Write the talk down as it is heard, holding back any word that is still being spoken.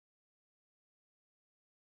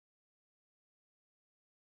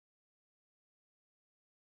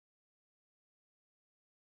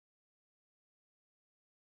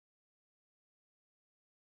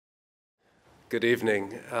Good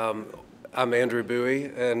evening. I'm Andrew Bowie,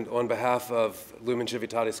 and on behalf of Lumen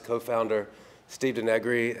Civitatis co-founder Steve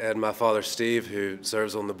Denegri and my father Steve, who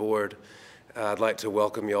serves on the board, I'd like to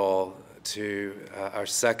welcome you all to our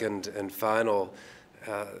second and final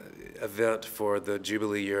event for the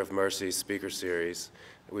Jubilee Year of Mercy speaker series.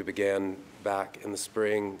 We began back in the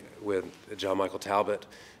spring with John Michael Talbot,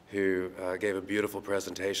 who gave a beautiful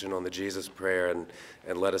presentation on the Jesus prayer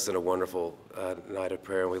and led us in a wonderful night of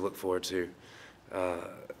prayer, and we look forward to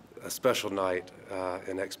a special night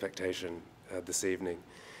in expectation this evening.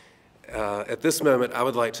 At this moment, I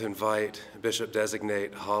would like to invite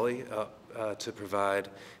Bishop-designate Holley up to provide,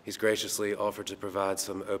 he's graciously offered to provide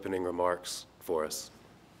some opening remarks for us.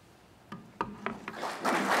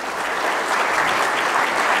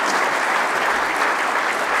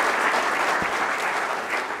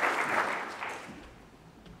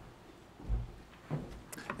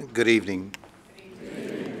 Good evening.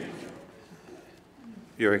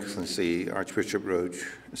 Your Excellency, Archbishop Roche,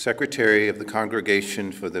 Secretary of the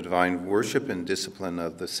Congregation for the Divine Worship and Discipline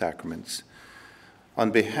of the Sacraments.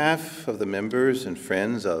 On behalf of the members and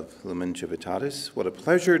friends of Lumen Civitatis, what a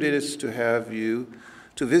pleasure it is to have you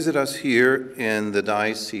to visit us here in the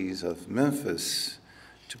Diocese of Memphis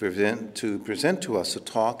to present to us a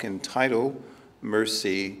talk entitled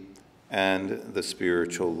Mercy and the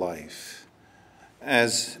Spiritual Life.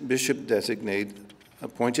 As Bishop-designate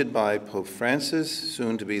appointed by Pope Francis,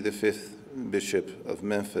 soon to be the 5th Bishop of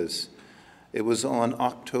Memphis, it is on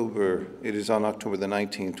October the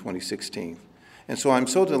 19th, 2016. And so I'm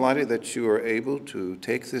so delighted that you are able to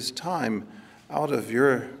take this time out of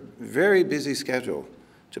your very busy schedule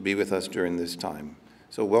to be with us during this time.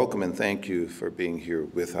 So welcome and thank you for being here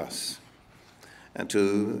with us. And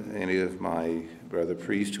to any of my brother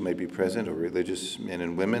priests who may be present, or religious men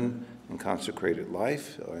and women in consecrated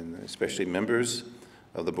life, and especially members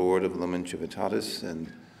of the board of Lumen Civitatis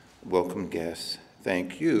and welcome guests,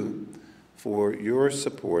 thank you for your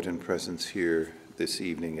support and presence here this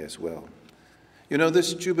evening as well. You know,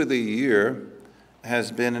 this Jubilee year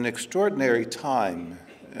has been an extraordinary time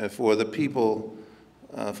for people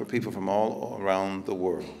from all around the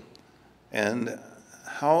world. And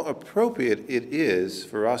how appropriate it is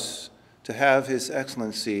for us to have His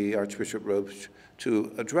Excellency Archbishop Roche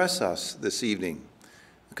to address us this evening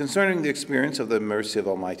concerning the experience of the mercy of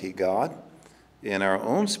Almighty God in our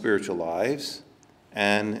own spiritual lives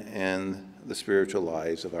and in the spiritual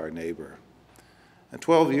lives of our neighbor. And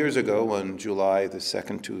 12 years ago, on July the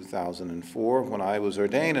 2nd, 2004, when I was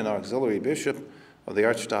ordained an auxiliary bishop of the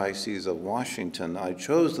Archdiocese of Washington, I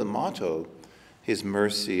chose the motto, His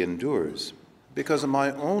mercy endures, because of my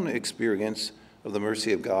own experience of the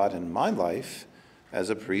mercy of God in my life as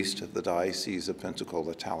a priest of the Diocese of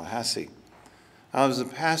Pensacola, Tallahassee. I was a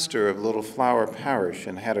pastor of Little Flower Parish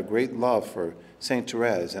and had a great love for St.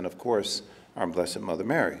 Therese and, of course, our Blessed Mother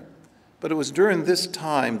Mary. But it was during this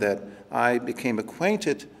time that I became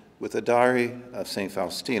acquainted with the diary of St.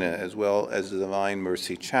 Faustina, as well as the Divine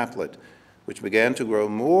Mercy Chaplet, which began to grow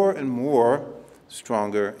more and more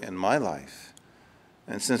stronger in my life.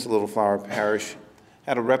 And since Little Flower Parish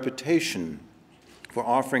had a reputation for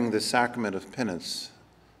offering the sacrament of penance,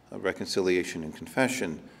 of reconciliation and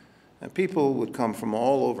confession, and people would come from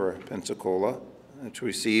all over Pensacola to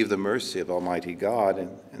receive the mercy of Almighty God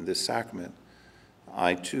in this sacrament,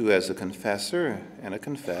 I too, as a confessor and a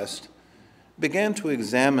confessed, began to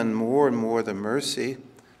examine more and more the mercy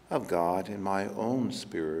of God in my own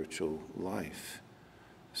spiritual life.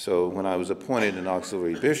 So when I was appointed an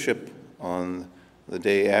auxiliary bishop on the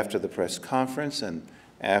day after the press conference and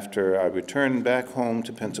after I returned back home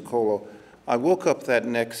to Pensacola, I woke up that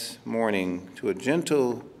next morning to a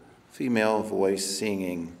gentle female voice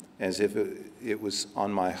singing as if it was on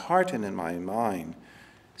my heart and in my mind,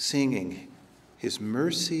 singing, His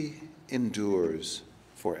mercy endures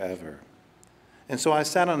forever. And so I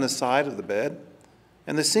sat on the side of the bed,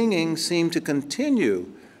 and the singing seemed to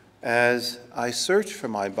continue as I searched for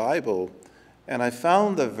my Bible, and I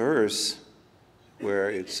found the verse where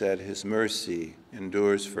it said, His mercy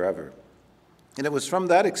endures forever. And it was from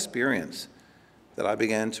that experience that I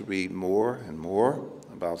began to read more and more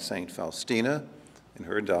about St. Faustina in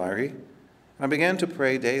her diary, and I began to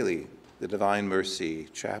pray daily the Divine Mercy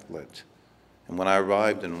Chaplet. And when I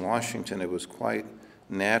arrived in Washington, it was quite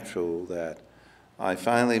natural that I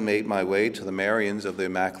finally made my way to the Marians of the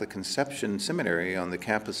Immaculate Conception Seminary on the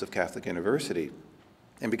campus of Catholic University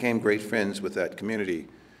and became great friends with that community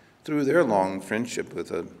through their long friendship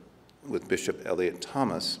with Bishop Elliot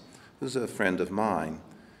Thomas, who's a friend of mine,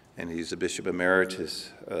 and he's the Bishop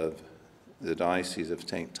Emeritus of the Diocese of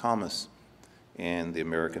St. Thomas and the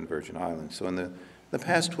American Virgin Islands. So in the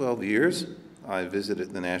past 12 years, I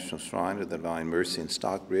visited the National Shrine of the Divine Mercy in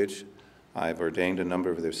Stockbridge. I've ordained a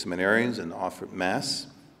number of their seminarians and offered Mass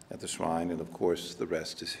at the shrine, and of course, the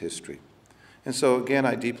rest is history. And so again,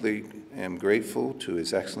 I deeply am grateful to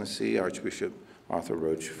His Excellency, Archbishop Arthur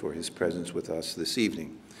Roche, for his presence with us this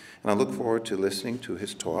evening. And I look forward to listening to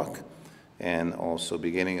his talk and also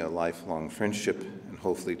beginning a lifelong friendship and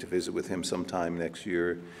hopefully to visit with him sometime next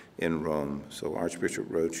year in Rome. So Archbishop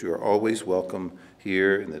Roche, you are always welcome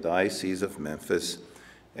here in the Diocese of Memphis,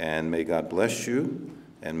 and may God bless you,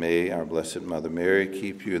 and may our Blessed Mother Mary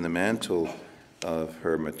keep you in the mantle of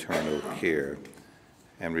her maternal care.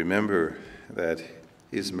 And remember that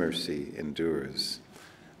His mercy endures.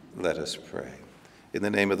 Let us pray. In the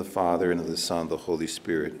name of the Father, and of the Son, and the Holy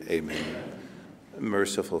Spirit, amen.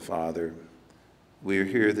 Merciful Father, we are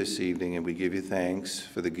here this evening, and we give you thanks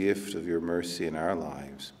for the gift of your mercy in our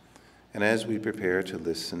lives. And as we prepare to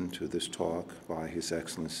listen to this talk by His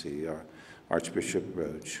Excellency, our Archbishop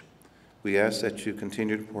Roche, we ask that you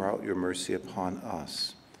continue to pour out your mercy upon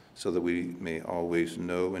us, so that we may always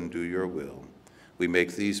know and do your will. We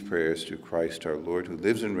make these prayers through Christ our Lord, who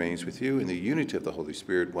lives and reigns with you in the unity of the Holy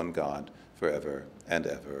Spirit, one God, forever and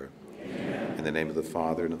ever. Amen. In the name of the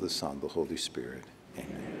Father, and of the Son, and the Holy Spirit.